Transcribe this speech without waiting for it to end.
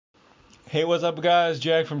Hey, what's up, guys?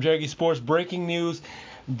 Jack from Jaggy Sports. Breaking news.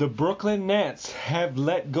 The Brooklyn Nets have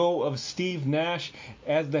let go of Steve Nash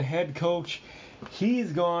as the head coach.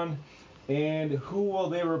 He's gone. And who will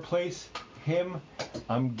they replace him?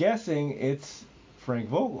 I'm guessing it's Frank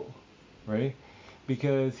Vogel, right?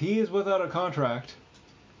 Because he is without a contract.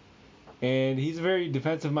 And he's a very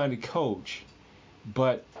defensive-minded coach.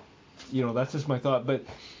 But, that's just my thought. But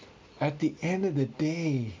at the end of the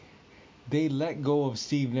day, they let go of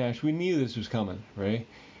Steve Nash. We knew this was coming, right?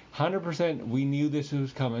 100% we knew this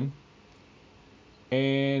was coming.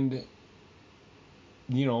 And,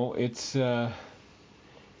 it's... they're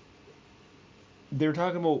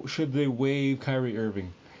talking about should they waive Kyrie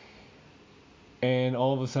Irving. And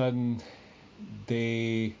all of a sudden,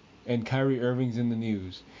 and Kyrie Irving's in the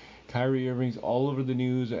news. Kyrie Irving's all over the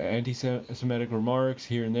news, anti-Semitic remarks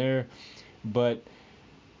here and there. But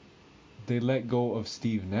they let go of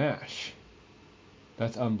Steve Nash.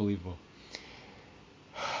 That's unbelievable.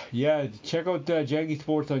 Yeah, check out Jaggy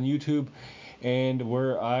Sports on YouTube, and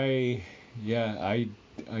where I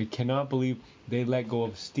cannot believe they let go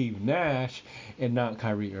of Steve Nash and not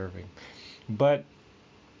Kyrie Irving. But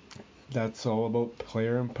that's all about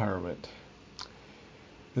player empowerment.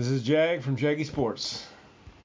 This is Jag from Jaggy Sports.